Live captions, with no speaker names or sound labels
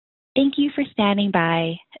Thank you for standing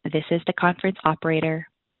by. This is the conference operator.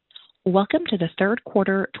 Welcome to the third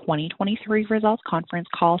quarter 2023 results conference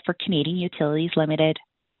call for Canadian Utilities Limited.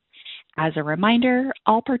 As a reminder,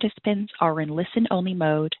 all participants are in listen-only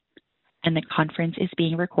mode, and the conference is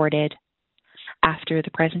being recorded. After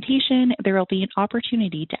the presentation, there will be an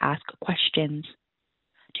opportunity to ask questions.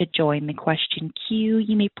 To join the question queue,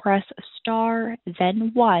 you may press star,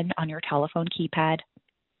 then one on your telephone keypad.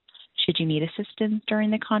 Should you need assistance during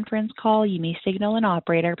the conference call, you may signal an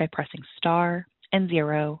operator by pressing star and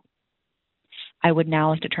zero. I would now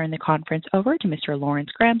like to turn the conference over to Mr. Lawrence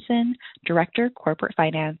Gramson, Director, Corporate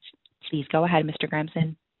Finance. Please go ahead, Mr.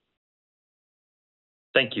 Gramson.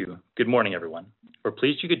 Thank you. Good morning, everyone. We're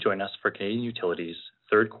pleased you could join us for Canadian Utilities'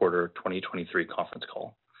 third quarter 2023 conference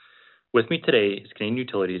call. With me today is Canadian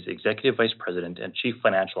Utilities Executive Vice President and Chief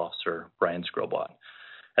Financial Officer, Brian Shkrobot,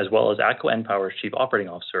 as well as ATCO EnPower's Chief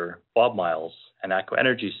Operating Officer, Bob Myles, and ATCO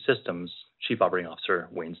Energy Systems Chief Operating Officer,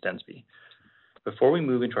 Wayne Stensby. Before we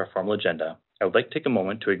move into our formal agenda, I would like to take a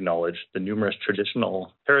moment to acknowledge the numerous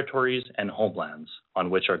traditional territories and homelands on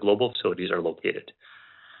which our global facilities are located.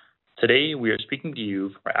 Today, we are speaking to you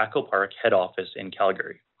from our ATCO Park head office in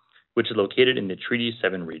Calgary, which is located in the Treaty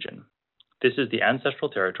 7 region. This is the ancestral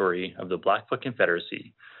territory of the Blackfoot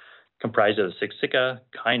Confederacy, comprised of the Siksika,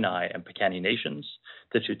 Kainai, and Piikani nations,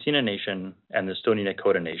 the Tsuut'ina Nation, and the Stoney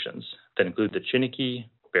Nakoda nations that include the Chiniki,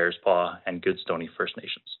 Bearspaw, and Goodstoney First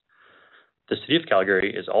Nations. The City of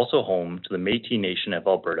Calgary is also home to the Métis Nation of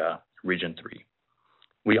Alberta, Region 3.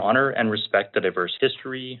 We honor and respect the diverse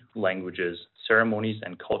history, languages, ceremonies,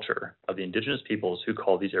 and culture of the Indigenous peoples who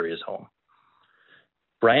call these areas home.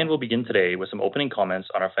 Brian will begin today with some opening comments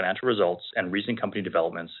on our financial results and recent company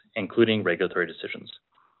developments, including regulatory decisions.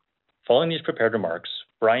 Following these prepared remarks,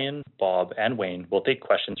 Brian, Bob, and Wayne will take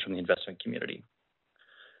questions from the investment community.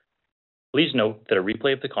 Please note that a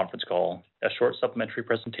replay of the conference call, a short supplementary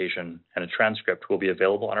presentation, and a transcript will be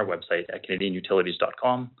available on our website at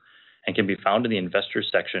canadianutilities.com and can be found in the Investors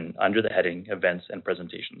section under the heading Events and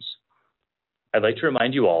Presentations. I'd like to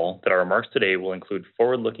remind you all that our remarks today will include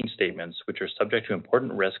forward-looking statements which are subject to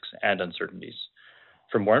important risks and uncertainties.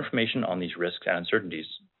 For more information on these risks and uncertainties,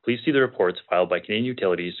 please see the reports filed by Canadian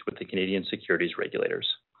Utilities with the Canadian Securities Regulators.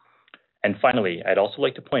 And finally, I'd also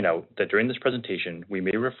like to point out that during this presentation, we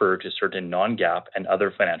may refer to certain non-GAAP and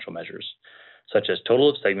other financial measures, such as total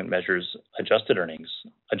of segment measures, adjusted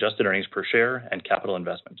earnings per share, and capital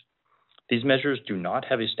investment. These measures do not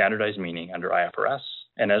have a standardized meaning under IFRS,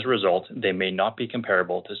 and as a result, they may not be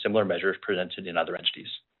comparable to similar measures presented in other entities.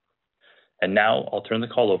 And now I'll turn the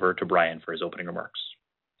call over to Brian for his opening remarks.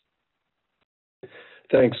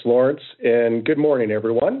 Thanks, Lawrence, and good morning,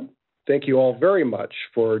 everyone. Thank you all very much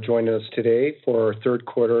for joining us today for our third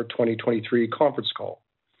quarter 2023 conference call.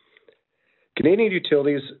 Canadian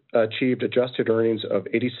Utilities achieved adjusted earnings of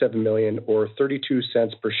 $87 million or 32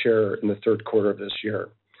 cents per share in the third quarter of this year,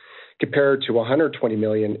 compared to $120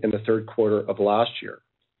 million in the third quarter of last year.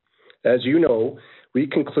 As you know, we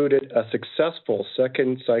concluded a successful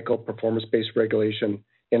second cycle performance-based regulation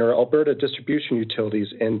in our Alberta distribution utilities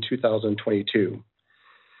in 2022.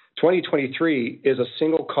 2023 is a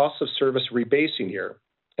single cost of service rebasing year,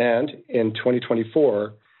 and in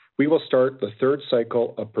 2024, we will start the third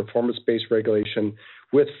cycle of performance-based regulation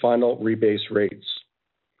with final rebase rates.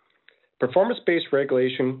 Performance-based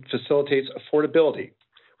regulation facilitates affordability,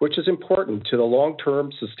 which is important to the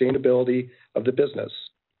long-term sustainability of the business,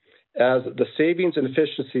 as the savings and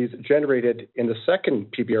efficiencies generated in the second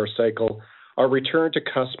PBR cycle are returned to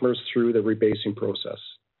customers through the rebasing process.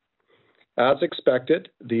 As expected,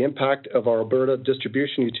 the impact of our Alberta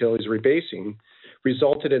distribution utilities rebasing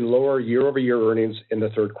resulted in lower year-over-year earnings in the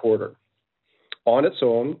third quarter. On its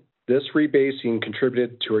own, this rebasing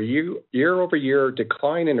contributed to a year-over-year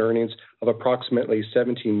decline in earnings of approximately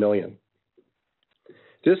 $17 million.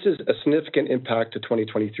 This is a significant impact to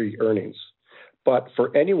 2023 earnings, but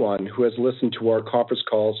for anyone who has listened to our conference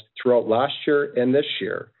calls throughout last year and this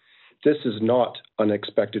year, this is not an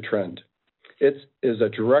unexpected trend. It is a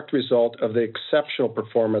direct result of the exceptional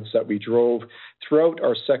performance that we drove throughout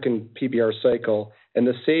our second PBR cycle and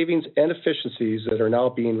the savings and efficiencies that are now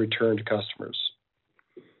being returned to customers.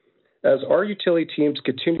 As our utility teams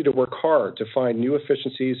continue to work hard to find new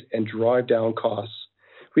efficiencies and drive down costs,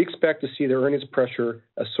 we expect to see the earnings pressure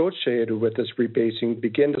associated with this rebasing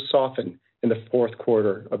begin to soften in the fourth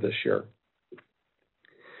quarter of this year.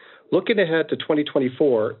 Looking ahead to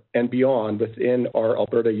 2024 and beyond within our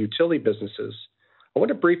Alberta utility businesses, I want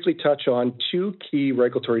to briefly touch on two key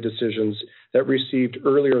regulatory decisions that we received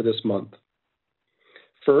earlier this month.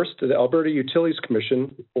 First, the Alberta Utilities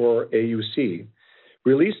Commission, or AUC,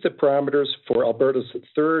 released the parameters for Alberta's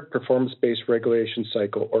third performance-based regulation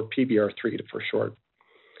cycle, or PBR3 for short,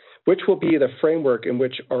 which will be the framework in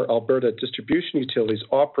which our Alberta distribution utilities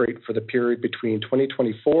operate for the period between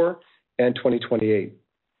 2024 and 2028.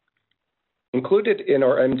 Included in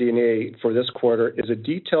our MD&A for this quarter is a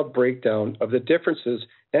detailed breakdown of the differences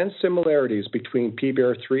and similarities between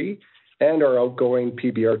PBR3 and our outgoing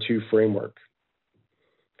PBR2 framework.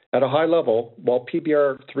 At a high level, while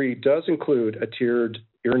PBR3 does include a tiered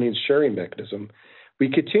earnings sharing mechanism, we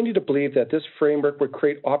continue to believe that this framework would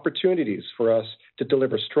create opportunities for us to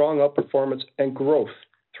deliver strong outperformance and growth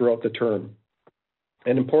throughout the term.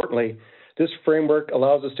 And importantly, this framework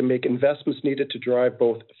allows us to make investments needed to drive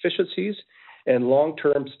both efficiencies and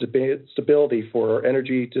long-term stability for our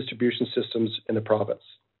energy distribution systems in the province.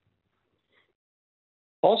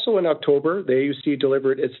 Also in October, the AUC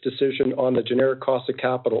delivered its decision on the generic cost of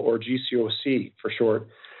capital, or GCOC for short,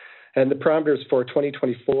 and the parameters for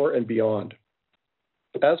 2024 and beyond.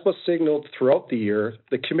 As was signaled throughout the year,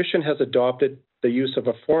 the Commission has adopted the use of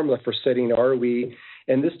a formula for setting ROE,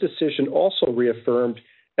 and this decision also reaffirmed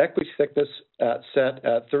equity thickness set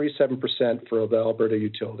at 37% for the Alberta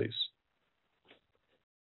utilities.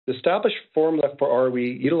 The established formula for ROE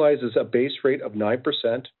utilizes a base rate of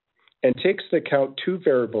 9% and takes into account two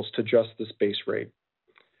variables to adjust this base rate.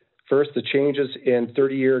 First, the changes in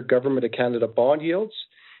 30-year Government of Canada bond yields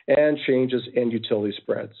and changes in utility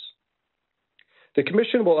spreads. The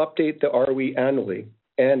Commission will update the ROE annually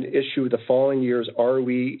and issue the following year's ROE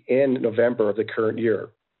in November of the current year.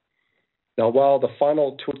 Now, while the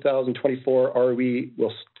final 2024 ROE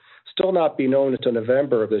will still not be known until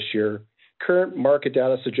November of this year, current market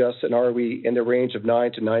data suggests an ROE in the range of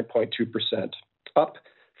 9 to 9.2%, up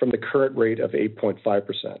from the current rate of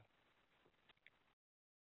 8.5%.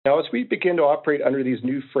 Now, as we begin to operate under these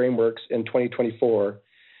new frameworks in 2024,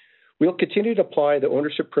 we'll continue to apply the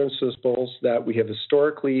ownership principles that we have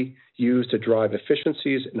historically used to drive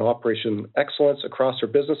efficiencies and operational excellence across our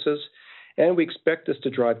businesses, and we expect this to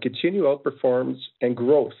drive continued outperformance and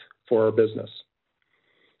growth for our business.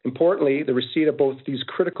 Importantly, the receipt of both these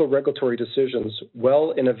critical regulatory decisions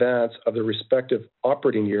well in advance of the respective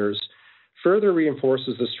operating years further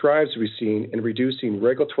reinforces the strides we've seen in reducing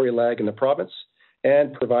regulatory lag in the province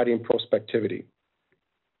and providing prospectivity.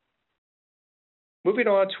 Moving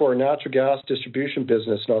on to our natural gas distribution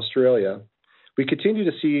business in Australia, we continue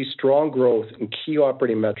to see strong growth in key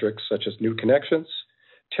operating metrics such as new connections,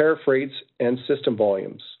 tariff rates, and system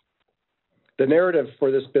volumes. The narrative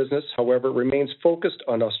for this business, however, remains focused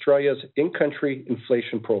on Australia's in-country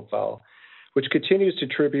inflation profile, which continues to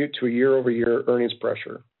contribute to a year-over-year earnings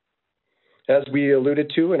pressure. As we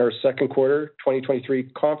alluded to in our second quarter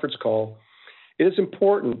 2023 conference call, it is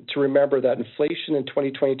important to remember that inflation in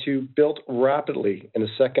 2022 built rapidly in the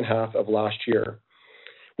second half of last year,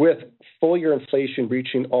 with full-year inflation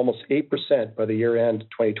reaching almost 8% by the year-end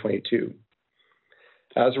 2022.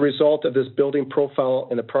 As a result of this building profile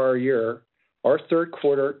in the prior year, our third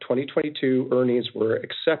quarter 2022 earnings were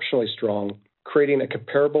exceptionally strong, creating a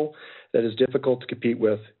comparable that is difficult to compete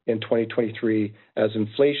with in 2023 as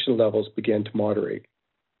inflation levels begin to moderate.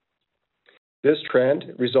 This trend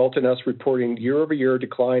resulted in us reporting year-over-year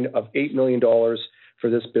decline of $8 million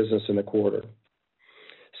for this business in the quarter.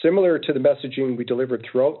 Similar to the messaging we delivered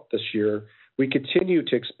throughout this year, we continue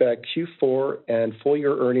to expect Q4 and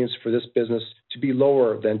full-year earnings for this business to be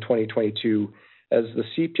lower than 2022 as the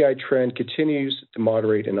CPI trend continues to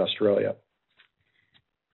moderate in Australia.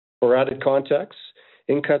 For added context,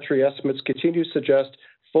 in-country estimates continue to suggest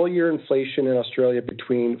full-year inflation in Australia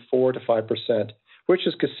between 4 to 5%, which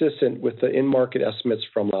is consistent with the in-market estimates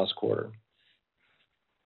from last quarter.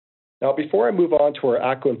 Now, before I move on to our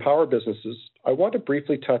ATCO and Power businesses, I want to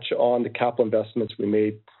briefly touch on the capital investments we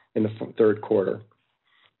made in the third quarter.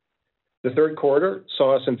 The third quarter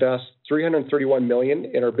saw us invest $331 million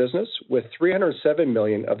in our business, with $307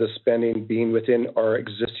 million of the spending being within our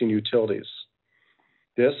existing utilities.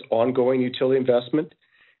 This ongoing utility investment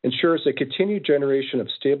ensures a continued generation of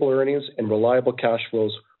stable earnings and reliable cash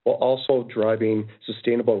flows while also driving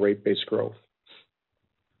sustainable rate-based growth.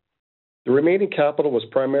 The remaining capital was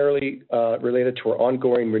primarily related to our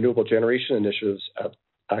ongoing renewable generation initiatives at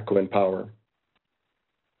ATCO and Power.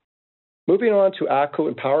 Moving on to ATCO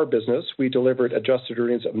and Power business, we delivered adjusted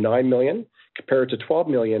earnings of $9 million compared to $12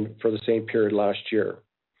 million for the same period last year.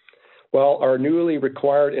 While our newly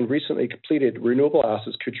required and recently completed renewable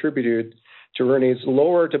assets contributed to earnings,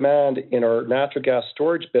 lower demand in our natural gas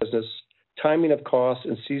storage business, timing of costs,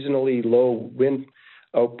 and seasonally low wind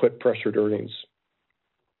output pressured earnings.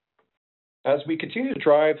 As we continue to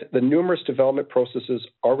drive the numerous development processes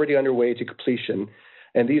already underway to completion,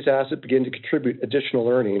 and these assets begin to contribute additional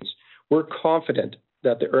earnings, we're confident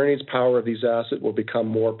that the earnings power of these assets will become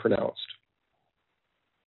more pronounced.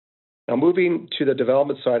 Now, moving to the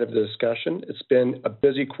development side of the discussion, it's been a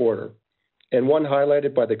busy quarter, and one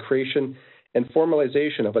highlighted by the creation and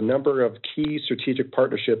formalization of a number of key strategic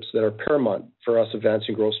partnerships that are paramount for us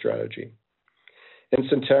advancing growth strategy. In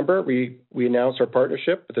September, we announced our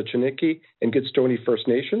partnership with the Chiniki and Goodstoney First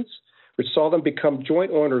Nations, which saw them become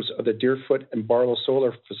joint owners of the Deerfoot and Barlow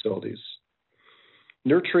solar facilities.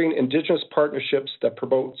 Nurturing Indigenous partnerships that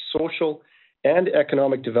promote social and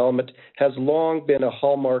economic development has long been a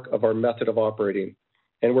hallmark of our method of operating,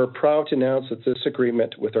 and we're proud to announce that this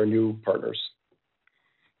agreement with our new partners.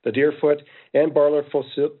 The Deerfoot and Barlow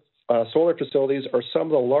solar facilities are some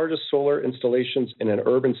of the largest solar installations in an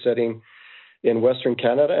urban setting in Western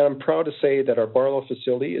Canada, and I'm proud to say that our Barlow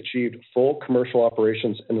facility achieved full commercial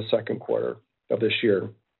operations in the second quarter of this year.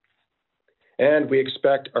 And we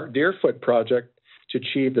expect our Deerfoot project to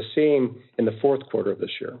achieve the same in the fourth quarter of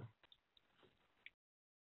this year.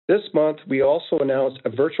 This month, we also announced a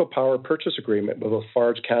virtual power purchase agreement with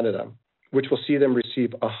Lafarge Canada, which will see them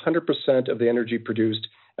receive 100% of the energy produced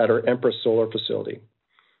at our Empress Solar facility.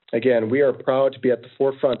 Again, we are proud to be at the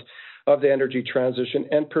forefront of the energy transition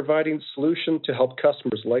and providing solutions to help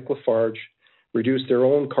customers like Lafarge reduce their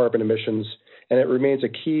own carbon emissions, and it remains a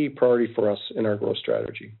key priority for us in our growth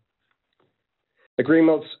strategy.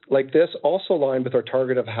 Agreements like this also align with our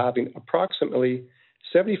target of having approximately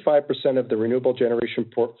 75% of the renewable generation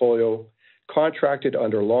portfolio contracted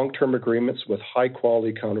under long-term agreements with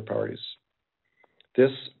high-quality counterparties.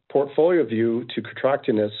 This portfolio view to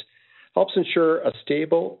contractedness helps ensure a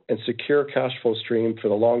stable and secure cash flow stream for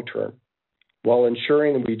the long term, while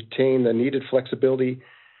ensuring we retain the needed flexibility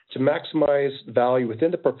to maximize value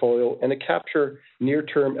within the portfolio and to capture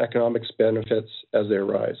near-term economic benefits as they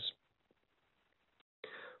arise.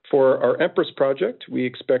 For our Empress project, we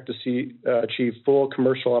expect to achieve full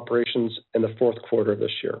commercial operations in the fourth quarter of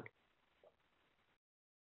this year.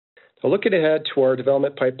 Now, looking ahead to our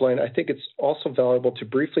development pipeline, I think it's also valuable to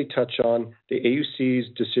briefly touch on the AUC's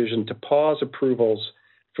decision to pause approvals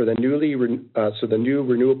for the new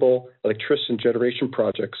renewable electricity generation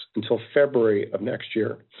projects until February of next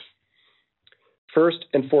year. First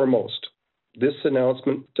and foremost, this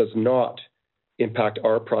announcement does not impact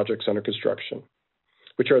our projects under construction,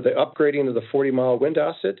 which are the upgrading of the 40 Mile wind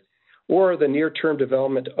asset or the near-term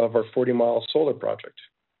development of our 40 Mile solar project.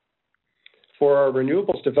 For our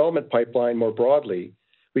renewables development pipeline more broadly,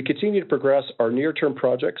 we continue to progress our near-term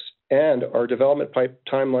projects, and our development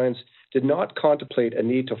timelines did not contemplate a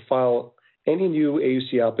need to file any new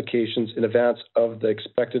AUC applications in advance of the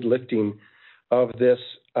expected lifting of this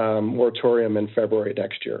moratorium in February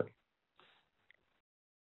next year.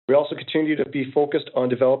 We also continue to be focused on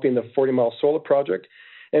developing the 40 Mile solar project,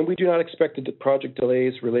 and we do not expect the project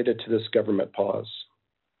delays related to this government pause.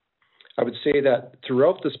 I would say that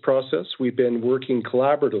throughout this process, we've been working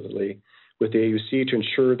collaboratively with the AUC to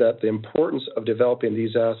ensure that the importance of developing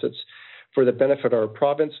these assets for the benefit of our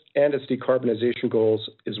province and its decarbonization goals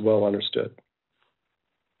is well understood.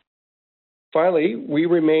 Finally, we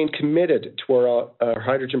remain committed to our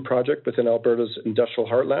hydrogen project within Alberta's industrial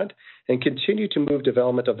heartland and continue to move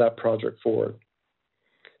development of that project forward.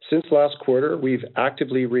 Since last quarter, we've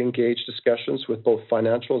actively re-engaged discussions with both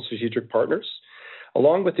financial and strategic partners,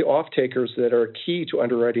 along with the off-takers that are key to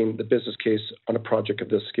underwriting the business case on a project of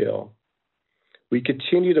this scale. We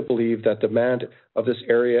continue to believe that demand of this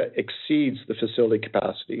area exceeds the facility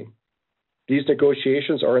capacity. These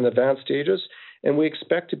negotiations are in advanced stages, and we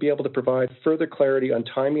expect to be able to provide further clarity on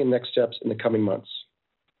timing and next steps in the coming months.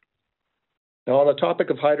 Now, on the topic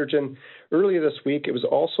of hydrogen, earlier this week, it was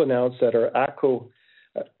also announced that our ATCO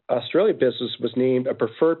Australia business was named a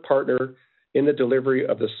preferred partner in the delivery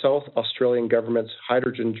of the South Australian Government's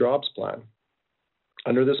Hydrogen Jobs Plan.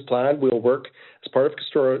 Under this plan, we'll work as part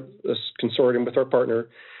of this consortium with our partner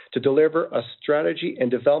to deliver a strategy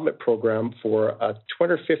and development program for a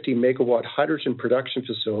 250 megawatt hydrogen production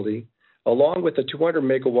facility, along with a 200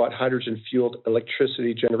 megawatt hydrogen-fueled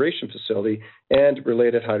electricity generation facility and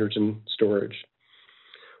related hydrogen storage.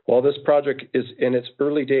 While this project is in its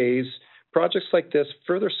early days, projects like this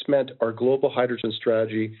further cement our global hydrogen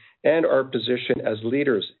strategy and our position as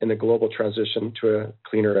leaders in the global transition to a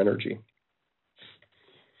cleaner energy.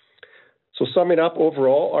 So summing up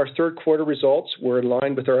overall, our third quarter results were in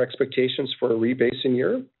line with our expectations for a rebasing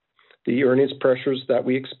year. The earnings pressures that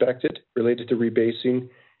we expected related to rebasing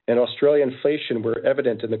and Australian inflation were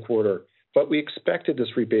evident in the quarter, but we expected this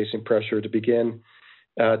rebasing pressure to begin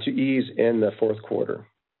to ease in the fourth quarter.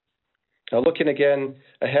 Now, looking again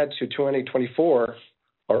ahead to 2024,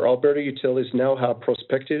 our Alberta utilities now have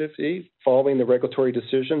prospectivity following the regulatory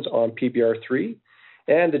decisions on PBR3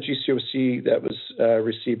 and the GCOC that was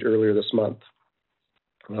received earlier this month.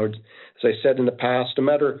 Now, as I said in the past, no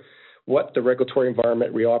matter what the regulatory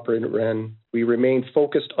environment we operate in, we remain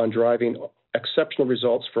focused on driving exceptional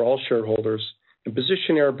results for all shareholders and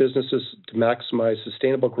positioning our businesses to maximize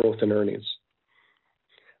sustainable growth and earnings.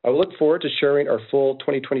 I look forward to sharing our full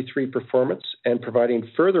 2023 performance and providing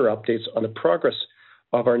further updates on the progress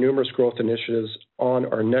of our numerous growth initiatives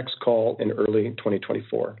on our next call in early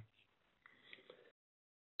 2024.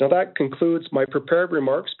 Now that concludes my prepared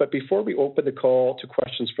remarks, but before we open the call to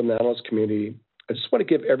questions from the analyst community, I just want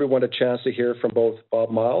to give everyone a chance to hear from both Bob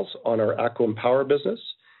Miles on our ATCO Empower business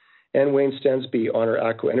and Wayne Stensby on our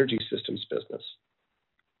ATCO Energy Systems business.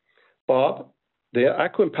 Bob, the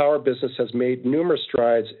ATCO Empower business has made numerous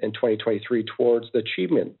strides in 2023 towards the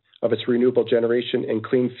achievement of its renewable generation and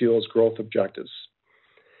clean fuels growth objectives.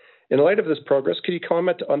 In light of this progress, could you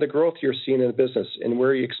comment on the growth you're seeing in the business and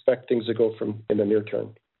where you expect things to go from in the near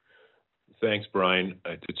term? Thanks, Brian.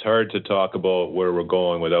 It's hard to talk about where we're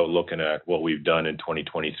going without looking at what we've done in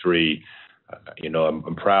 2023.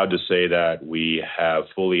 I'm proud to say that we have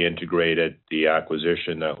fully integrated the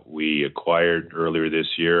acquisition that we acquired earlier this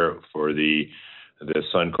year for the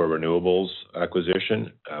Suncor Renewables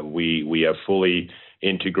acquisition. We have fully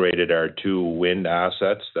integrated our 2 wind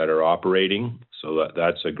assets that are operating, so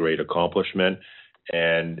that's a great accomplishment.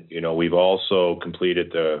 And, we've also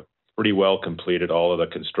pretty well completed all of the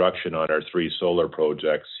construction on our 3 solar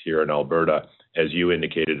projects here in Alberta, as you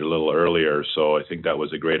indicated a little earlier. So I think that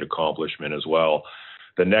was a great accomplishment as well.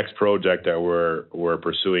 The next project that we're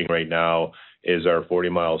pursuing right now is our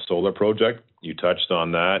 40-mile solar project. You touched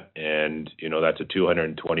on that, and, that's a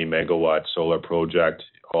 220 megawatt solar project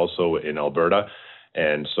also in Alberta.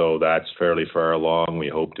 And so that's fairly far along. We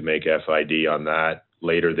hope to make FID on that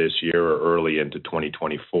later this year or early into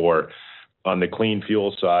 2024. On the clean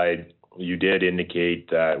fuel side, you did indicate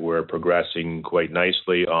that we're progressing quite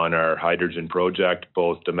nicely on our hydrogen project,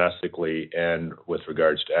 both domestically and with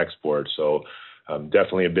regards to export. So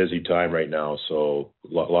definitely a busy time right now, so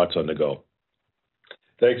lots on the go.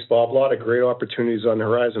 Thanks, Bob. A lot of great opportunities on the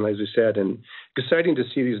horizon, as you said, and exciting to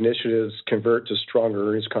see these initiatives convert to stronger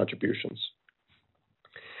earnings contributions.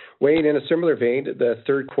 Wayne, in a similar vein, the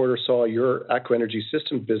third quarter saw your ATCO Energy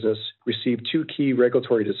Systems business receive 2 key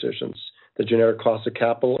regulatory decisions, the generic cost of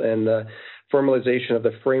capital and the formalization of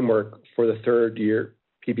the framework for the third-year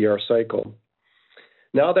PBR cycle.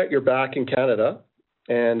 Now that you're back in Canada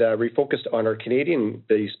and refocused on our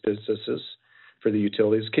Canadian-based businesses for the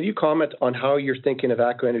utilities, can you comment on how you're thinking of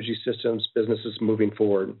ATCO Energy Systems businesses moving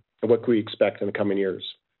forward and what can we expect in the coming years?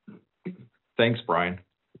 Thanks, Brian.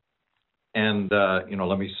 And,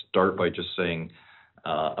 let me start by just saying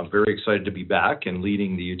I'm very excited to be back and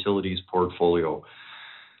leading the utilities portfolio.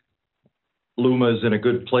 LUMA is in a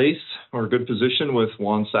good place or a good position with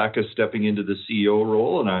Juan Sacas stepping into the CEO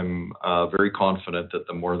role, and I'm very confident that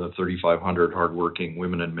the more than 3,500 hardworking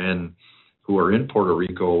women and men who are in Puerto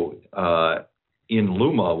Rico in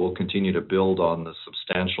LUMA will continue to build on the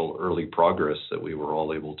substantial early progress that we were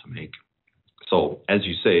all able to make. So, as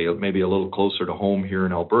you say, maybe a little closer to home here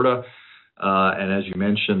in Alberta, and as you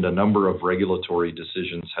mentioned, a number of regulatory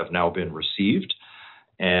decisions have now been received.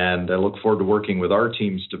 And I look forward to working with our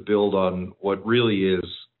teams to build on what really is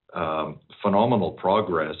phenomenal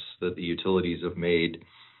progress that the utilities have made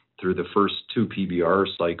through the first 2 PBR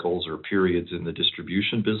cycles or periods in the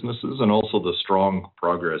distribution businesses, and also the strong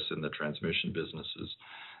progress in the transmission businesses.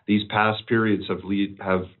 These past periods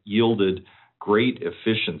have yielded great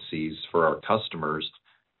efficiencies for our customers,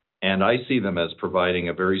 and I see them as providing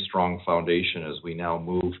a very strong foundation as we now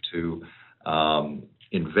move to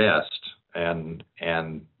invest and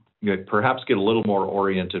perhaps get a little more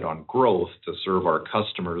oriented on growth to serve our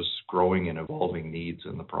customers' growing and evolving needs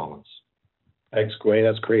in the province. Thanks, Wayne.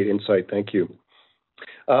 That's great insight. Thank you.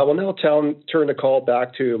 We'll now turn the call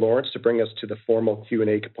back to Lawrence to bring us to the formal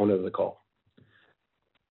Q&A component of the call.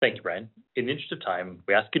 Thank you, Brian. In the interest of time,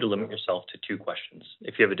 we ask you to limit yourself to 2 questions.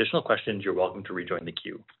 If you have additional questions, you're welcome to rejoin the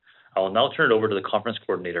queue. I will now turn it over to the conference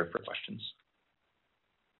coordinator for questions.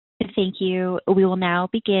 Thank you. We will now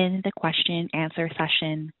begin the question and answer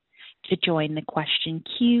session. To join the question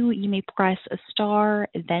queue, you may press star,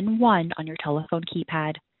 then 1 on your telephone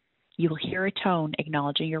keypad. You will hear a tone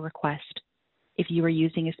acknowledging your request. If you are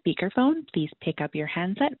using a speakerphone, please pick up your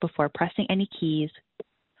handset before pressing any keys.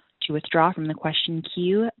 To withdraw from the question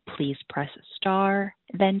queue, please press star,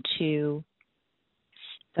 then 2.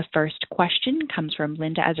 The first question comes from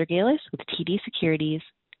Linda Ezergailis with TD Securities.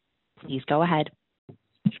 Please go ahead.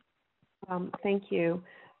 Thank you.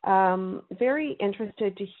 Very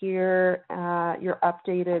interested to hear your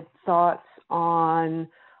updated thoughts on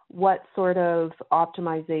what sort of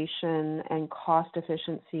optimization and cost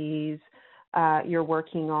efficiencies you're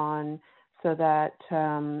working on so that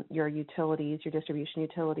your utilities, your distribution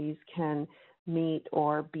utilities, can meet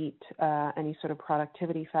or beat any sort of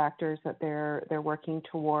productivity factors that they're working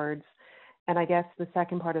towards. And I guess the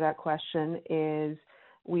second part of that question is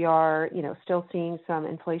we are, still seeing some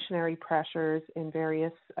inflationary pressures in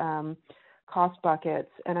various cost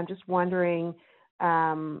buckets, and I'm just wondering,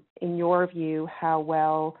 in your view, how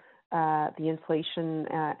well the inflation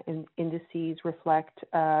indices reflect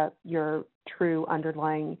your true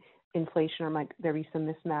underlying inflation, or might there be some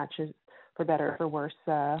mismatches for better or for worse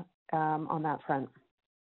on that front?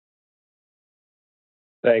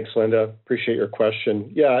 Thanks, Linda. Appreciate your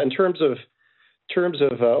question. Yeah, in terms of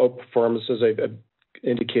outperformance, as I've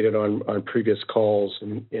indicated on previous calls,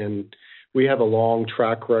 and we have a long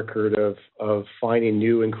track record of finding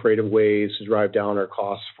new and creative ways to drive down our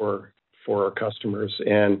costs for our customers.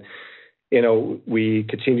 And, we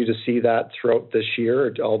continue to see that throughout this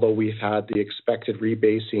year. Although we've had the expected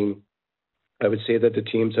rebasing, I would say that the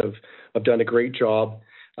teams have done a great job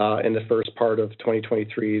in the first part of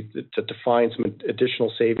 2023 to find some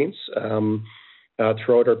additional savings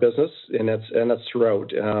throughout our business, and that's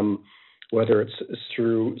throughout. Whether it's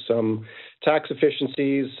through some tax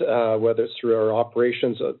efficiencies, whether it's through our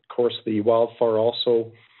operations. Of course, the wildfire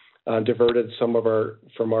also diverted some of our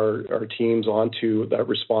teams onto that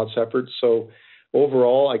response effort. So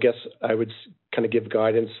overall, I guess I would kind of give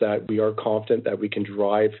guidance that we are confident that we can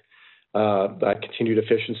drive that continued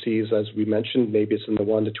efficiencies, as we mentioned. Maybe it's in the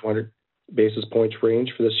 100 to 200 basis points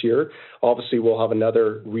range for this year. Obviously, we'll have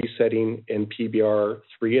another resetting in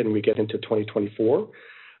PBR3 and we get into 2024.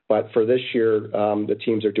 But for this year, the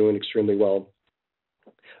teams are doing extremely well.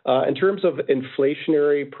 In terms of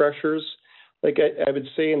inflationary pressures, like I would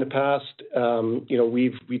say in the past,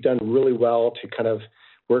 we've done really well to kind of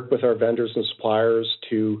work with our vendors and suppliers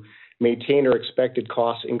to maintain our expected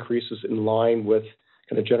cost increases in line with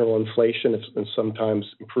kind of general inflation and sometimes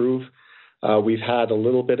improve. We've had a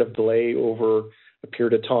little bit of delay over a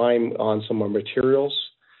period of time on some of our materials,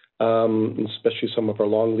 especially some of our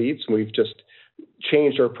long leads. And we've just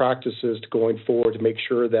changed our practices to going forward to make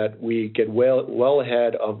sure that we get well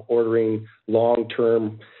ahead of ordering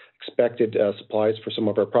long-term expected supplies for some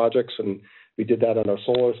of our projects. And we did that on our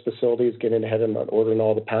solar facilities, getting ahead and ordering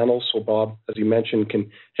all the panels. So Bob, as you mentioned, can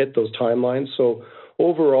hit those timelines. So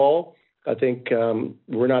overall, I think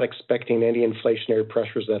we're not expecting any inflationary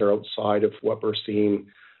pressures that are outside of what we're seeing,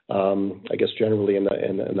 I guess, generally in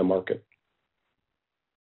the market.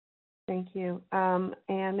 Thank you. And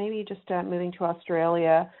maybe just moving to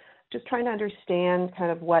Australia, just trying to understand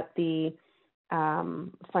kind of what the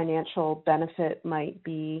financial benefit might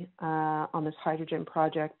be on this hydrogen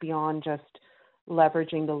project beyond just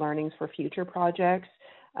leveraging the learnings for future projects.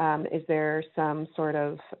 Is there some sort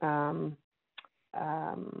of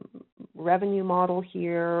revenue model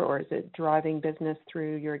here, or is it driving business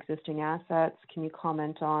through your existing assets? Can you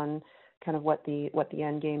comment on kind of what the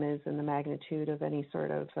end game is and the magnitude of any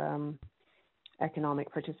sort of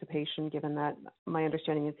economic participation, given that my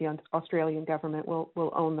understanding is the Australian government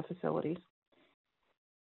will own the facilities?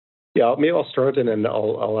 Yeah, maybe I'll start and then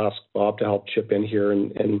I'll ask Bob to help chip in here.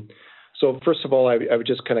 And so first of all, I would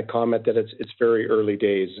just kind of comment that it's very early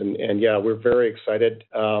days. And yeah, we're very excited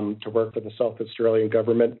to work with the South Australian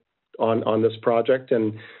government on this project.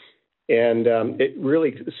 And it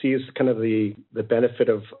really sees kind of the benefit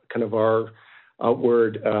of kind of our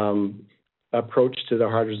outward approach to the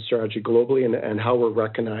hydrogen strategy globally and how we're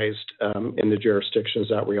recognized in the jurisdictions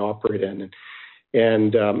that we operate in.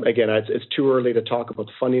 And again, it's too early to talk about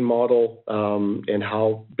the funding model and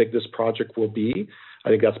how big this project will be. I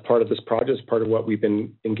think that's part of this project. It's part of what we've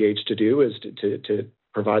been engaged to do is to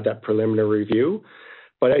provide that preliminary review.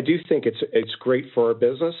 But I do think it's great for our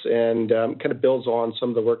business and kind of builds on some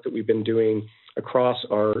of the work that we've been doing across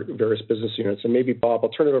our various business units. And maybe, Bob, I'll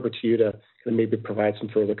turn it over to you to maybe provide some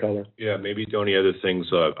further color. Yeah, maybe the only other things,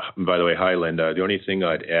 by the way, hi, Linda. The only thing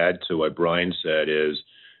I'd add to what Brian said is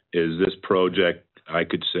this project,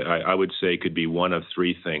 I would say could be one of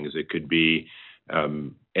three things. It could be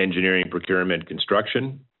engineering, procurement,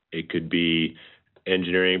 construction. It could be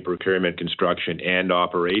engineering, procurement, construction, and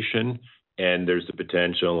operation. And there's the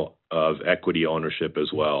potential of equity ownership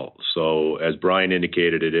as well. So as Brian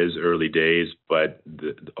indicated, it is early days, but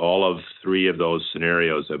all of three of those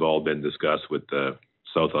scenarios have all been discussed with the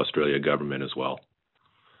South Australia government as well.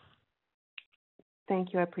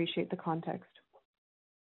 Thank you. I appreciate the context.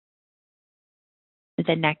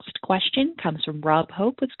 The next question comes from Rob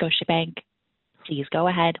Hope with Scotiabank. Please go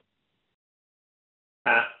ahead.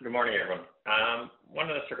 Good morning, everyone.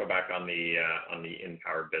 Wanted to circle back on the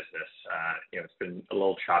InPower business. It's been a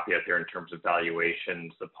little choppy out there in terms of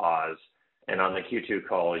valuations, the pause. And on the Q2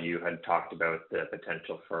 call, you had talked about the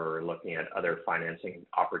potential for looking at other financing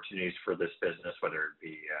opportunities for this business, whether it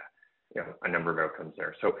be a number of outcomes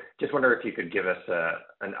there. So just wonder if you could give us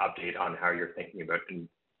an update on how you're thinking about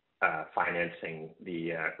financing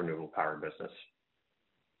the renewable power business.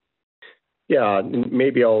 Yeah,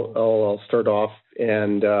 maybe I'll start off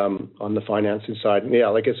and on the financing side. Yeah,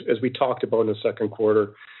 like as we talked about in the second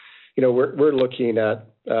quarter, we're looking at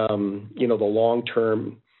the long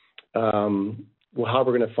term, how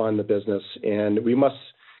we're going to fund the business, and we must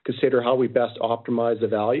consider how we best optimize the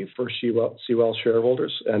value for CWEL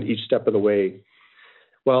shareholders and each step of the way.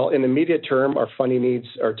 Well, in the immediate term, our funding needs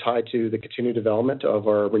are tied to the continued development of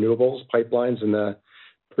our renewables pipelines and the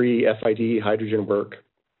pre-FID hydrogen work.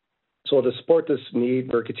 So to support this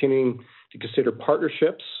need, we're continuing to consider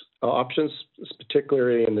partnerships options,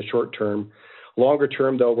 particularly in the short term. Longer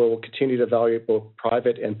term, though, we'll continue to evaluate both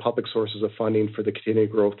private and public sources of funding for the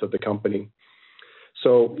continued growth of the company.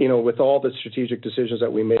 So, with all the strategic decisions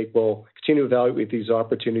that we make, we'll continue to evaluate these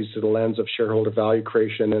opportunities through the lens of shareholder value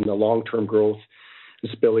creation and the long-term growth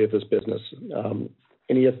and stability of this business.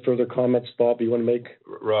 Any further comments, Bob, you want to make?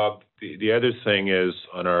 Rob, the other thing is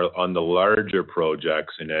on the larger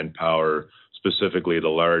projects in InPower, specifically the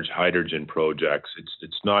large hydrogen projects,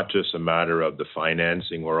 it's not just a matter of the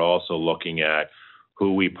financing. We're also looking at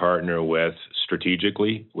who we partner with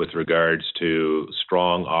strategically with regards to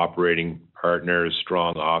strong operating partners,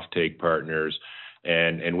 strong offtake partners,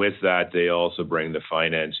 and with that, they also bring the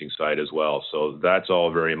financing side as well. So that's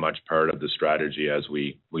all very much part of the strategy as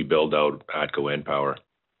we build out ATCO InPower.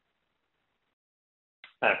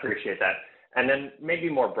 I appreciate that. And then maybe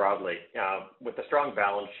more broadly, with the strong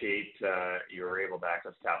balance sheet, you were able to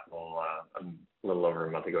access capital a little over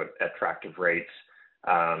a month ago at attractive rates,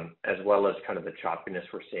 as well as kind of the choppiness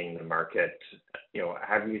we're seeing in the market.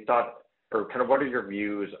 Have you thought, or kind of what are your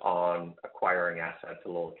views on acquiring assets a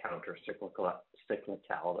little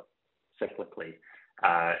cyclically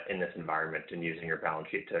in this environment and using your balance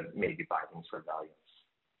sheet to maybe buy things for value?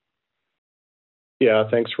 Yeah,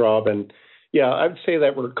 thanks, Rob. And yeah, I'd say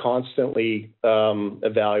that we're constantly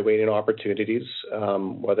evaluating opportunities,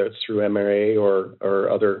 whether it's through M&A or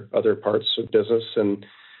other parts of business. And,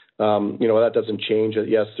 that doesn't change.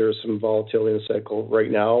 Yes, there's some volatility in the cycle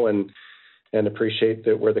right now and appreciate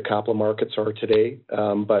that where the capital markets are today.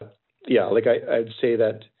 But yeah, I'd say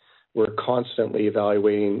that we're constantly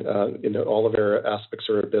evaluating all of our aspects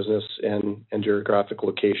of our business and geographic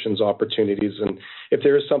locations, opportunities. And if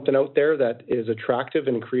there is something out there that is attractive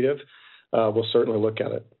and creative, we'll certainly look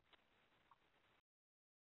at it.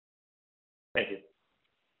 Thank you.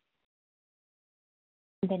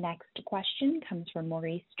 The next question comes from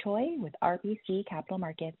Maurice Choy with RBC Capital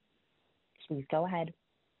Markets. Please go ahead.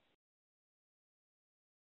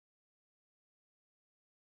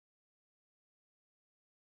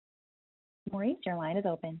 Maurice, your line is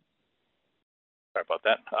open. Sorry about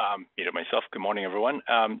that. Muted myself. Good morning, everyone.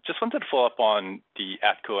 Just wanted to follow up on the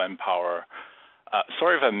ATCO InPower.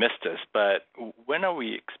 Sorry if I missed this, but when are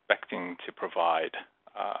we expecting to provide?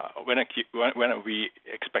 When are we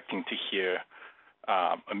expecting to hear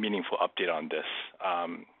a meaningful update on this,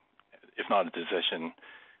 if not a decision?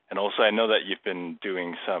 And also, I know that you've been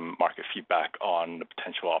doing some market feedback on the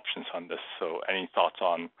potential options on this. So, any thoughts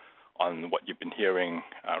on what you've been hearing,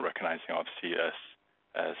 recognizing obviously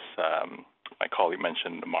as my colleague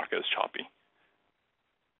mentioned, the market is choppy.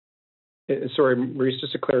 Sorry, Maurice,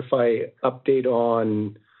 just to clarify, update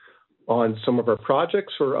on some of our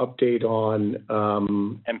projects or update on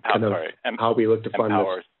how we look to fund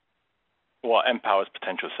this? Well, InPower's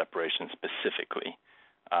potential separation specifically.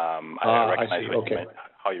 I recognize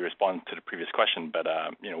how you respond to the previous question, but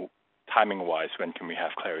timing-wise, when can we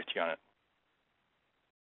have clarity on it?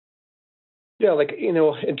 Yeah,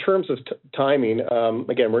 in terms of timing,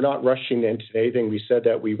 again, we're not rushing into anything. We said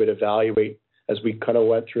that we would evaluate as we kind of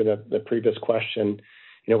went through the previous question,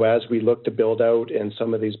 as we look to build out and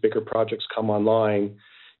some of these bigger projects come online,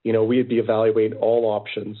 we'd be evaluating all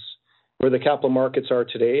options. Where the capital markets are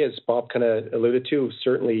today, as Bob kind of alluded to,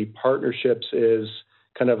 certainly partnerships is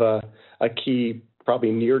kind of a key,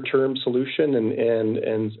 probably near-term solution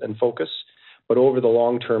and focus. But over the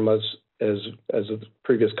long term, as a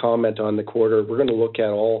previous comment on the quarter, we're going to look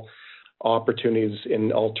at all opportunities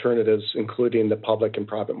and alternatives, including the public and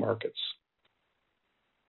private markets.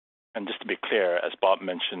 And just to be clear, as Bob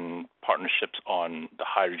mentioned, partnerships on the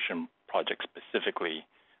hydrogen project specifically,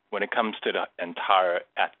 when it comes to the entire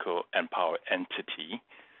ATCO InPower entity,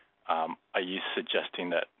 are you suggesting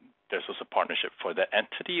that there's also a partnership for the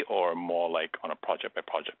entity or more like on a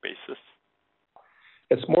project-by-project basis?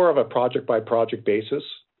 It's more of a project-by-project basis,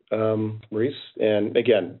 Maurice. And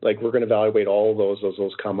again, like we're going to evaluate all of those as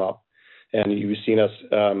those come up. And you've seen us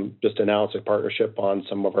just announce a partnership on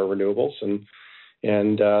some of our renewables.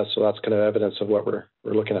 And so that's kind of evidence of what we're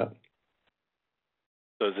looking at.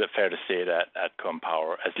 So is it fair to say that ATCO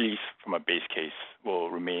EnPower, at least from a base case,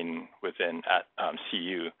 will remain within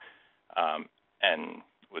CU and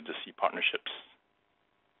would just see partnerships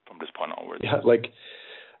from this point onwards? Yeah, like,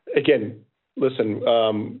 again, listen,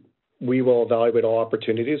 we will evaluate all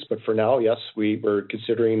opportunities, but for now, yes, we're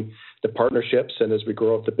considering the partnerships, and as we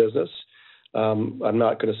grow up the business, I'm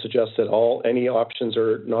not going to suggest that any options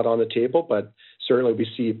are not on the table, but certainly we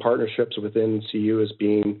see partnerships within CU as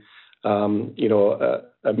being,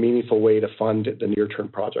 a meaningful way to fund the near-term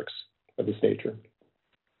projects of this nature.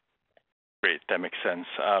 Great, that makes sense.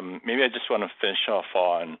 Maybe I just want to finish off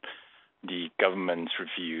on the government's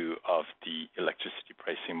review of the electricity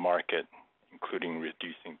pricing market, including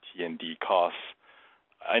reducing T&D costs.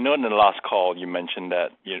 I know in the last call you mentioned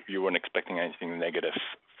that you weren't expecting anything negative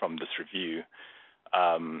from this review,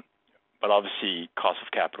 but obviously cost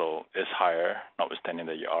of capital is higher, notwithstanding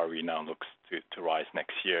that your ROE now looks to rise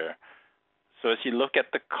next year. So as you look at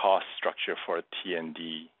the cost structure for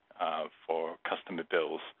T&D for customer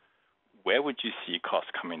bills, where would you see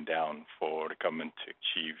costs coming down for the government to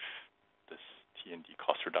achieve this T&D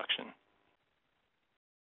cost reduction?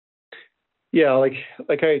 Yeah,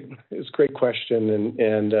 it's a great question,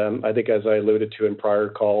 and I think as I alluded to in prior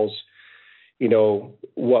calls,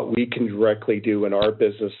 what we can directly do in our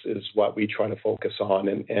business is what we try to focus on,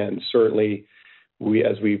 and certainly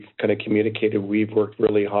as we've kind of communicated, we've worked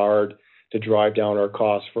really hard to drive down our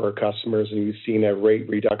costs for our customers, and we've seen a rate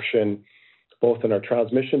reduction both in our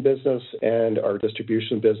transmission business and our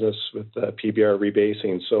distribution business with PBR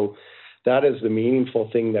rebasing. So that is the meaningful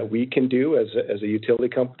thing that we can do as a utility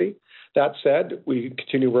company. That said, we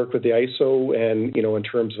continue to work with the ISO and, in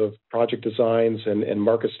terms of project designs and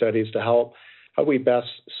market studies to help how we best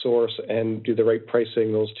source and do the right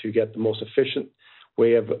pricing those to get the most efficient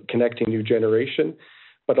way of connecting new generation,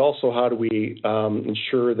 but also how do we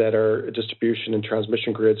ensure that our distribution and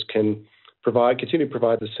transmission grids can continue to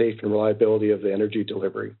provide the safe and reliability of the energy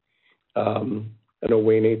delivery. I know,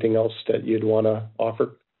 Wayne, anything else that you'd want to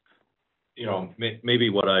offer? Maybe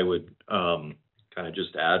what I would kind of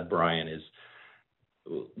just add, Brian, is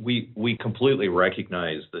we completely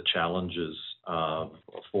recognize the challenges of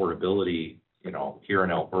affordability, here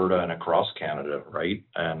in Alberta and across Canada, right?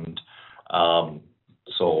 And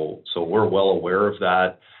so we're well aware of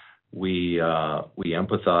that. We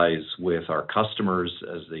empathize with our customers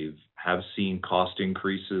as they have seen cost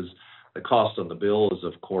increases. The cost on the bill is,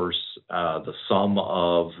 of course, the sum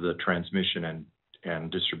of the transmission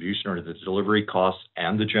and distribution, or the delivery costs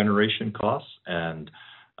and the generation costs. And,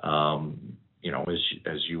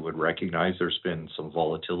 as you would recognize, there's been some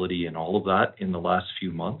volatility in all of that in the last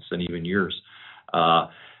few months and even years.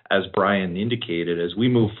 As Brian indicated, as we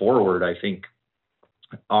move forward, I think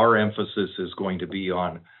our emphasis is going to be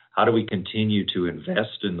on how do we continue to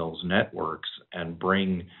invest in those networks and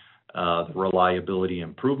bring the reliability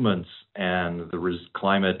improvements and the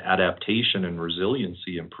climate adaptation and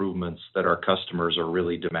resiliency improvements that our customers are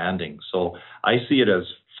really demanding. So I see it as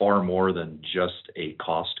far more than just a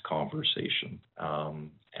cost conversation.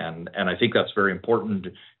 And I think that's very important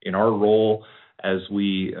in our role as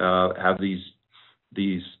we have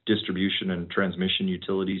these distribution and transmission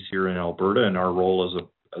utilities here in Alberta, and our role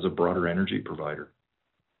as a broader energy provider.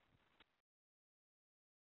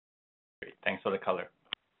 Great. Thanks for the color.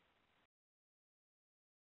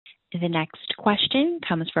 The next question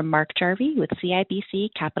comes from Mark Jarvi with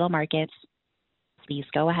CIBC Capital Markets. Please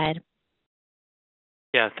go ahead.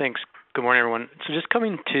 Yeah, thanks. Good morning, everyone. So just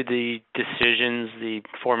coming to the decisions, the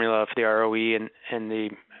formula for the ROE and the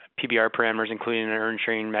PBR parameters, including an earned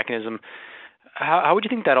sharing mechanism, how would you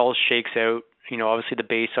think that all shakes out? Obviously the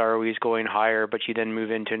base ROE is going higher, but you then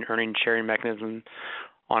move into an earning sharing mechanism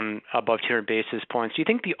on above 200 basis points. Do you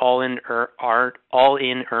think the all-in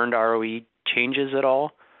earned ROE changes at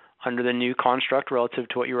all under the new construct relative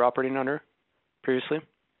to what you were operating under previously?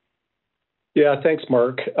 Yeah, thanks,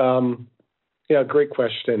 Mark. Great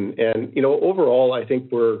question. And, overall, I think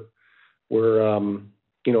we're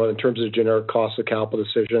in terms of generic cost of capital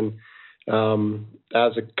decision,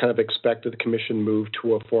 as kind of expected, the commission moved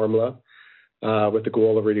to a formula with the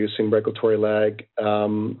goal of reducing regulatory lag.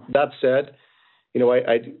 That said,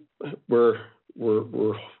 we're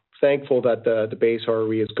thankful that the base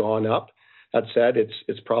ROE has gone up. That said,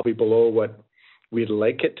 it's probably below what we'd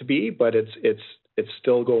like it to be, but it's it's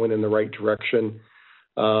still going in the right direction.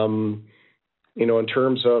 In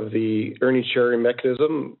terms of the earnings sharing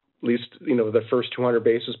mechanism, at least, the first 200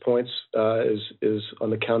 basis points is on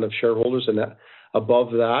the count of shareholders, and that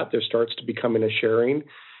above that, there starts to becoming a sharing,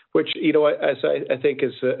 which, as I think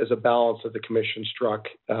is a balance that the commission struck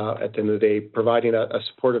at the end of the day, providing a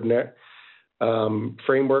supportive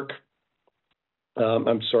framework.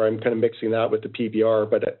 I'm sorry, I'm kind of mixing that with the PBR,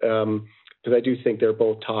 but because I do think they're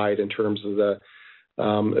both tied in terms of the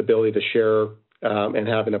ability to share and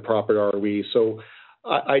having a proper ROE. So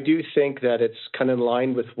I do think that it's kind of in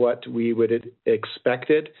line with what we would have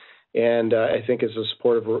expected, and I think it's a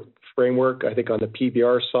supportive framework. I think on the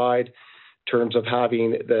PBR side, in terms of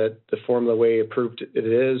having the formula way approved it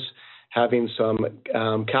is, having some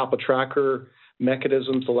capital tracker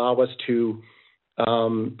mechanisms allow us to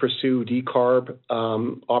pursue decarb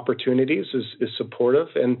opportunities is supportive.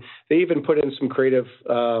 And they even put in some creative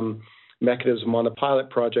mechanism on the pilot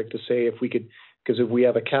project to say if we could, because if we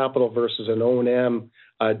have a capital versus an O&M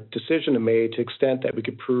decision to make, to extent that we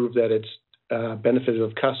could prove that it's benefited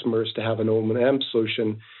of customers to have an O&M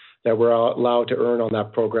solution, that we're allowed to earn on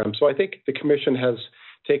that program. So I think the commission has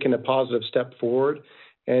taken a positive step forward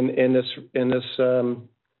in this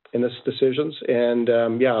decisions. And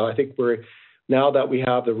I think we're now that we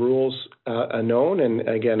have the rules known, and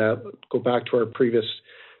again, go back to our previous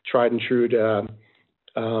tried and true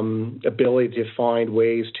ability to find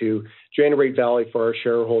ways to generate value for our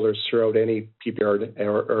shareholders throughout any PBR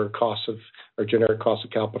or generic cost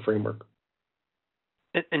of capital framework.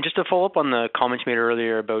 And just to follow up on the comments made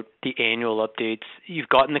earlier about the annual updates, you've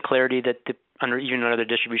gotten the clarity that even under the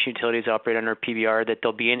distribution utilities operate under PBR, that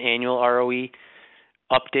there'll be an annual ROE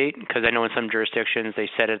update? Because I know in some jurisdictions they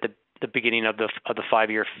set it at the beginning of the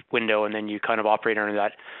 5-year window, and then you kind of operate under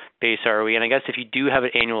that base ROE. And I guess if you do have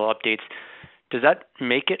annual updates, does that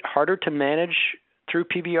make it harder to manage through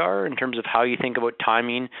PBR in terms of how you think about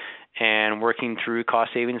timing and working through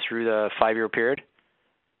cost savings through the 5-year period?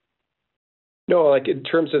 No, like in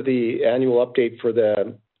terms of the annual update for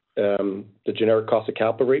the generic cost of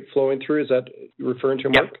capital rate flowing through, is that you're referring to,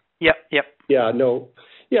 Mark? Yep. Yeah, no.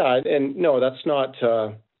 Yeah, and no, that's not,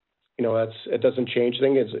 it doesn't change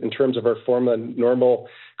things. In terms of our formula, normal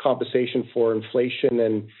compensation for inflation,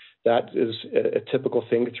 and that is a typical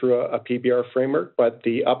thing through a PBR framework. But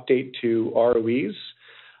the update to ROEs,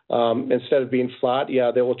 instead of being flat,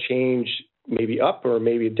 they will change maybe up or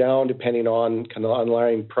maybe down depending on kind of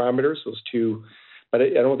underlying parameters, those two. But I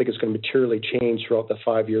don't think it's going to materially change throughout the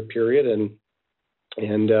 5-year period. And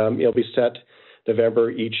it'll be set November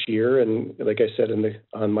each year. And like I said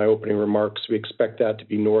on my opening remarks, we expect that to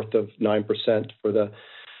be north of 9%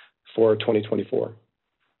 for 2024.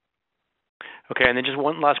 Okay, and then just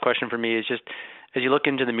one last question for me is just as you look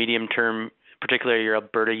into the medium term, particularly your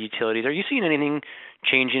Alberta utilities, are you seeing anything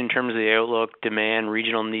changing in terms of the outlook, demand,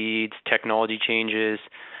 regional needs, technology changes,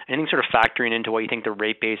 anything sort of factoring into what you think the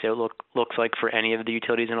rate base outlook looks like for any of the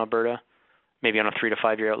utilities in Alberta, maybe on a 3 to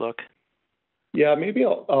 5 year outlook? Yeah, maybe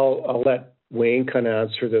I'll let Wayne kind of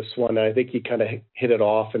answer this one. I think he kind of hit it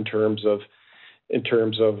off in terms of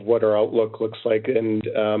what our outlook looks like, and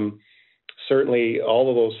certainly all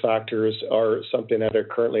of those factors are something that are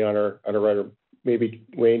currently on our radar. Maybe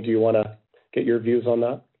Wayne, do you want to get your views on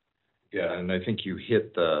that? Yeah, and I think you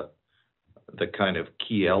hit the kind of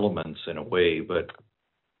key elements in a way, but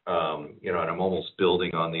and I'm almost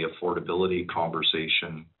building on the affordability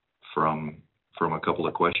conversation from a couple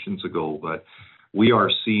of questions ago, but we are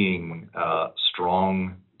seeing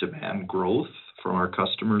strong demand growth from our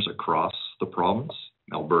customers across the province.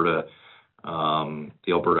 Alberta,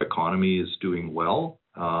 the Alberta economy is doing well,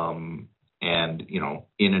 and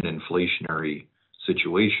in an inflationary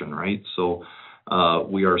situation, right? So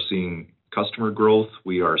we are seeing customer growth.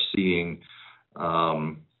 We are seeing,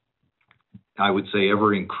 I would say,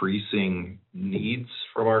 ever increasing needs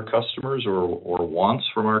from our customers or wants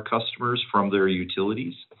from our customers from their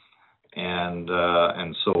utilities, and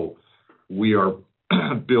so we are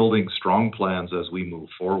building strong plans as we move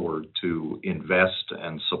forward to invest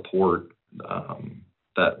and support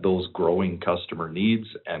those growing customer needs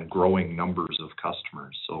and growing numbers of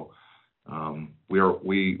customers. So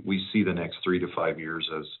we see the next 3 to 5 years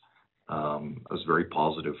as very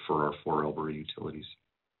positive for our 4 Alberta utilities.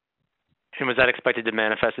 And was that expected to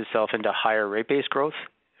manifest itself into higher rate base growth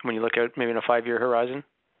when you look at maybe in a 5-year horizon?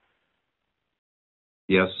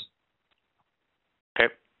 Yes. Okay,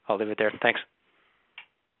 I'll leave it there. Thanks.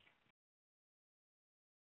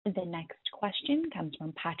 The next question comes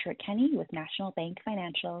from Patrick Kenny with National Bank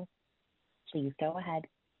Financial. Please go ahead.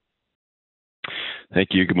 Thank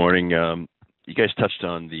you. Good morning. You guys touched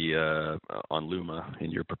on on LUMA in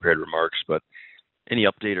your prepared remarks, but any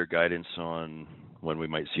update or guidance on when we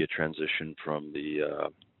might see a transition from the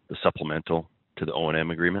supplemental to the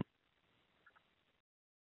O&M agreement?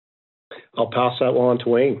 I'll pass that one on to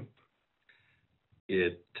Wayne.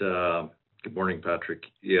 Good morning, Patrick.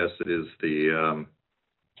 Yes, it is the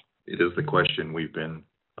question we've been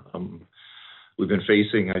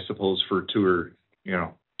facing, I suppose, for two or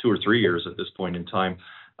 3 years at this point in time.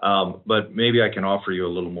 But maybe I can offer you a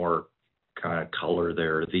little more kind of color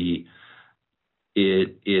there. It's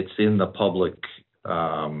in the public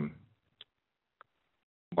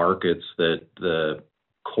markets that the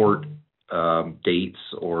court dates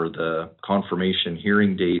or the confirmation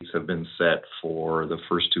hearing dates have been set for the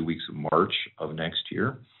first 2 weeks of March of next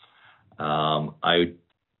year.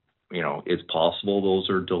 It's possible those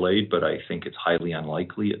are delayed, but I think it's highly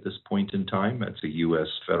unlikely at this point in time. It's a U.S.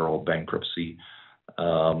 federal bankruptcy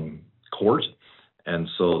court, and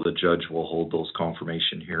so the judge will hold those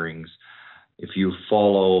confirmation hearings. If you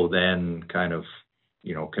follow then kind of,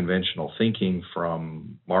 conventional thinking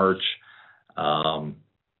from March, I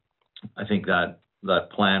think that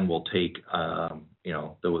plan will take,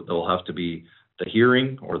 there'll have to be the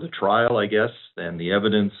hearing or the trial, I guess, then the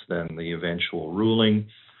evidence, then the eventual ruling.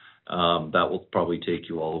 That will probably take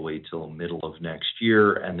you all the way till middle of next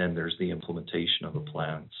year, and then there's the implementation of the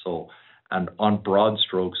plan. So, and on broad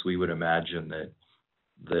strokes, we would imagine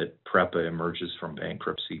that PREPA emerges from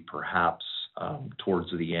bankruptcy perhaps towards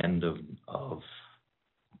the end of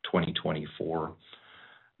 2024.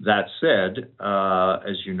 That said,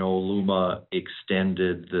 as you know, LUMA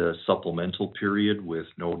extended the supplemental period with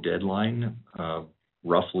no deadline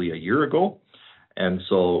roughly a year ago. And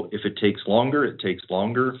so if it takes longer, it takes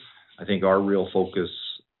longer. I think our real focus,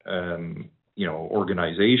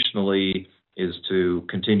 organizationally, is to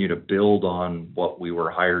continue to build on what we were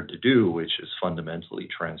hired to do, which is fundamentally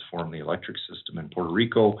transform the electric system in Puerto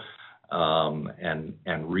Rico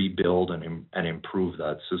and rebuild and improve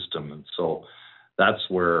that system. And so that's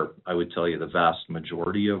where I would tell you the vast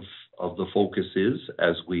majority of the focus is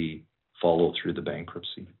as we follow through the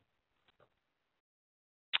bankruptcy.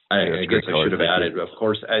 I guess I should have added, of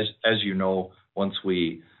course, as you know, once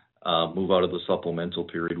we move out of the supplemental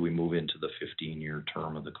period, we move into the 15-year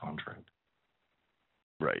term of the contract.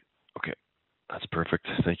 Right. Okay. That's perfect.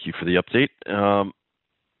 Thank you for the update.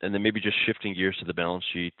 And then maybe just shifting gears to the balance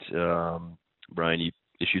sheet. Brian, you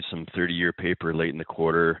issued some 30-year paper late in the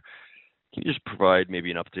quarter. Can you just provide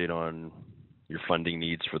maybe an update on your funding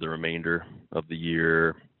needs for the remainder of the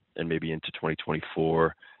year and maybe into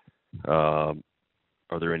 2024? Are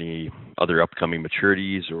there any other upcoming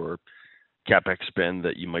maturities or CapEx spend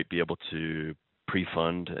that you might be able to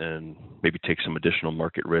pre-fund and maybe take some additional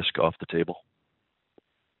market risk off the table?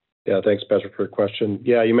 Yeah, thanks, Patrick, for the question.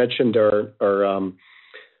 Yeah, you mentioned our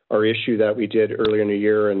issue that we did earlier in the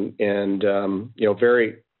year, and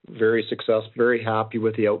very, very successful, very happy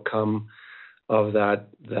with the outcome of that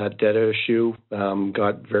debt issue.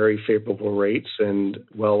 Got very favorable rates and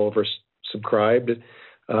well oversubscribed.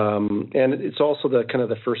 And it's also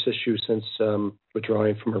the first issue since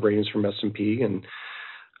withdrawing from our ratings from S&P. And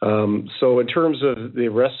so in terms of the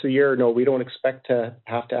rest of the year, no, we don't expect to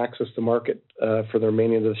have to access the market for the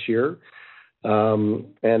remaining of this year.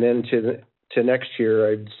 And then to next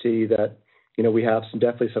year, I'd see that, we have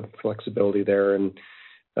definitely some flexibility there. And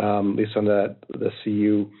at least on the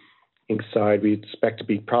CU Inc. side, we expect to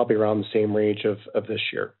be probably around the same range of this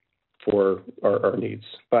year for our needs,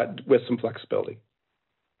 but with some flexibility.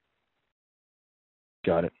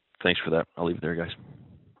 Got it. Thanks for that. I'll leave it there, guys.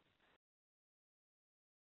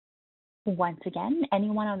 Once again,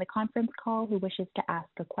 anyone on the conference call who wishes to ask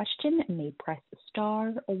a question may press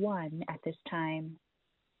star 1 at this time.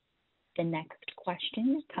 The next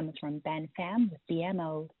question comes from Ben Pham with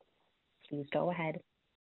BMO. Please go ahead.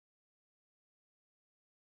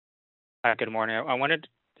 Hi, good morning. I wanted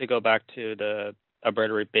to go back to the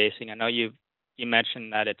Alberta rebasing. I know you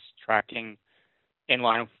mentioned that it's tracking in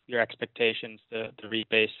line with your expectations, the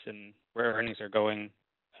rebase and where earnings are going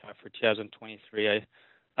for 2023.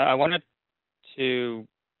 I wanted to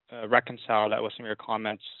reconcile that with some of your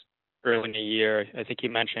comments early in the year. I think you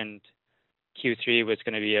mentioned Q3 was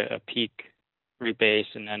going to be a peak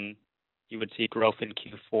rebase, and then you would see growth in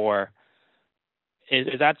Q4.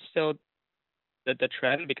 Is that still the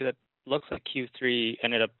trend? Because it looks like Q3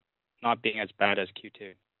 ended up not being as bad as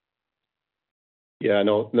Q2. Yeah,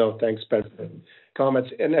 no, thanks, Ben, for the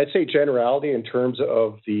comments. And I'd say generality in terms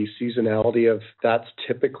of the seasonality of that's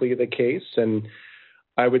typically the case. And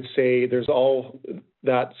I would say there's always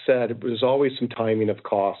some timing of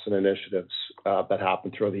costs and initiatives that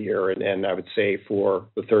happen throughout the year. And I would say for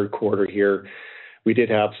the third quarter here, we did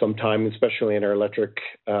have some time, especially in our electric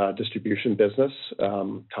distribution business,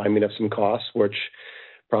 timing of some costs, which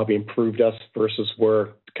probably improved us versus where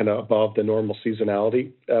kind of above the normal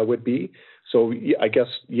seasonality would be. So I guess,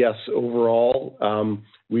 yes, overall,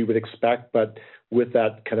 we would expect, but with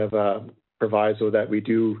that kind of proviso that we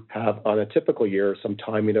do have on a typical year, some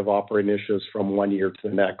timing of operating initiatives from one year to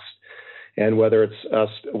the next. And whether it's us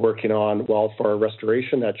working on wildfire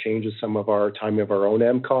restoration, that changes some of our timing of our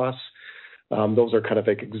O&M costs. Those are kind of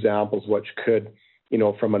like examples which could,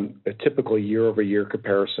 from a typical year-over-year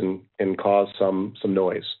comparison and cause some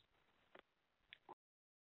noise.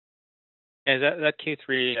 Is that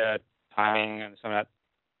Q3 timing and some of that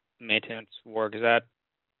maintenance work, is that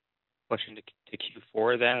pushing to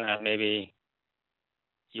Q4 then, and maybe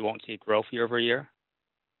you won't see growth year over year?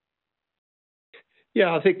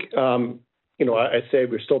 Yeah, I think, I'd say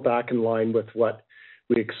we're still back in line with what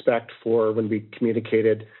we expect for when we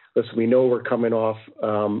communicated. Listen, we know we're coming off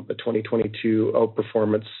a 2022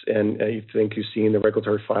 outperformance, and I think you've seen the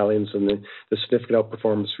regulatory filings and the significant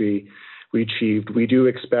outperformance we achieved. We do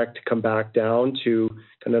expect to come back down to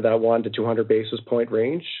kind of that 100 to 200 basis point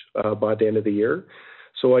range by the end of the year.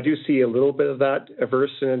 So I do see a little bit of that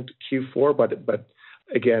averse in Q4, but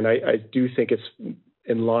again, I do think it's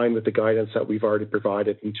in line with the guidance that we've already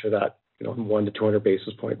provided into that 100 to 200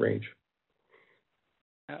 basis point range.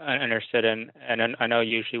 I understood, and I know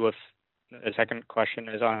usually with the second question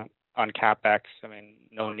is on CapEx. I mean,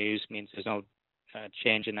 no news means there's no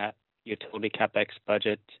change in that utility CapEx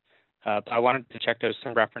budget. But I wanted to check there's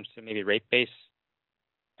some reference to maybe rate base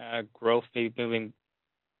growth maybe moving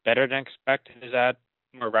better than expected. Is that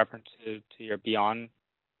more reference to your beyond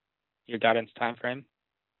your guidance timeframe?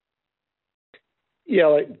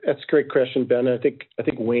 Yeah, that's a great question, Ben. I think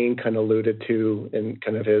Wayne kind of alluded to in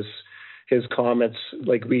kind of his comments.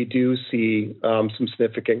 Like, we do see some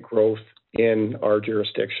significant growth in our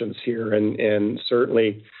jurisdictions here, and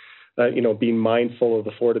certainly, being mindful of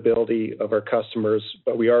the affordability of our customers,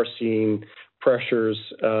 but we are seeing pressures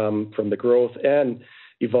from the growth and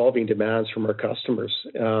evolving demands from our customers.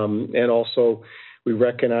 And also, we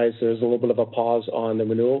recognize there's a little bit of a pause on the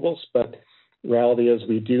renewables, but reality is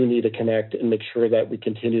we do need to connect and make sure that we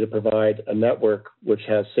continue to provide a network which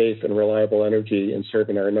has safe and reliable energy in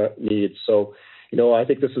serving our needs. So, I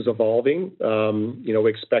think this is evolving. We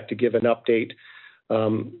expect to give an update.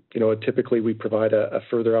 Typically we provide a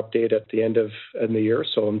further update at the end of the year.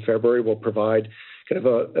 So in February, we'll provide kind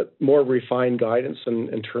of a more refined guidance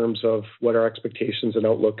in terms of what our expectations and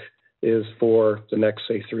outlook is for the next,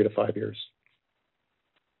 say, 3 to 5 years.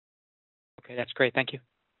 Okay, that's great. Thank you.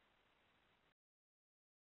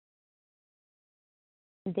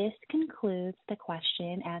 This concludes the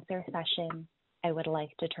question and answer session. I would like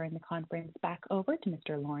to turn the conference back over to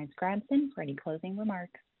Mr. Lawrence Gramson for any closing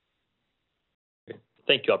remarks.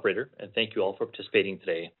 Thank you, operator, and thank you all for participating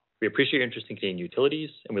today. We appreciate your interest in Canadian Utilities,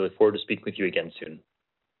 and we look forward to speaking with you again soon.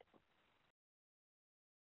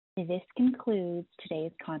 This concludes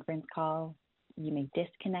today's conference call. You may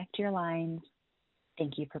disconnect your lines.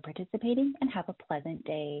 Thank you for participating and have a pleasant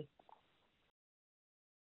day.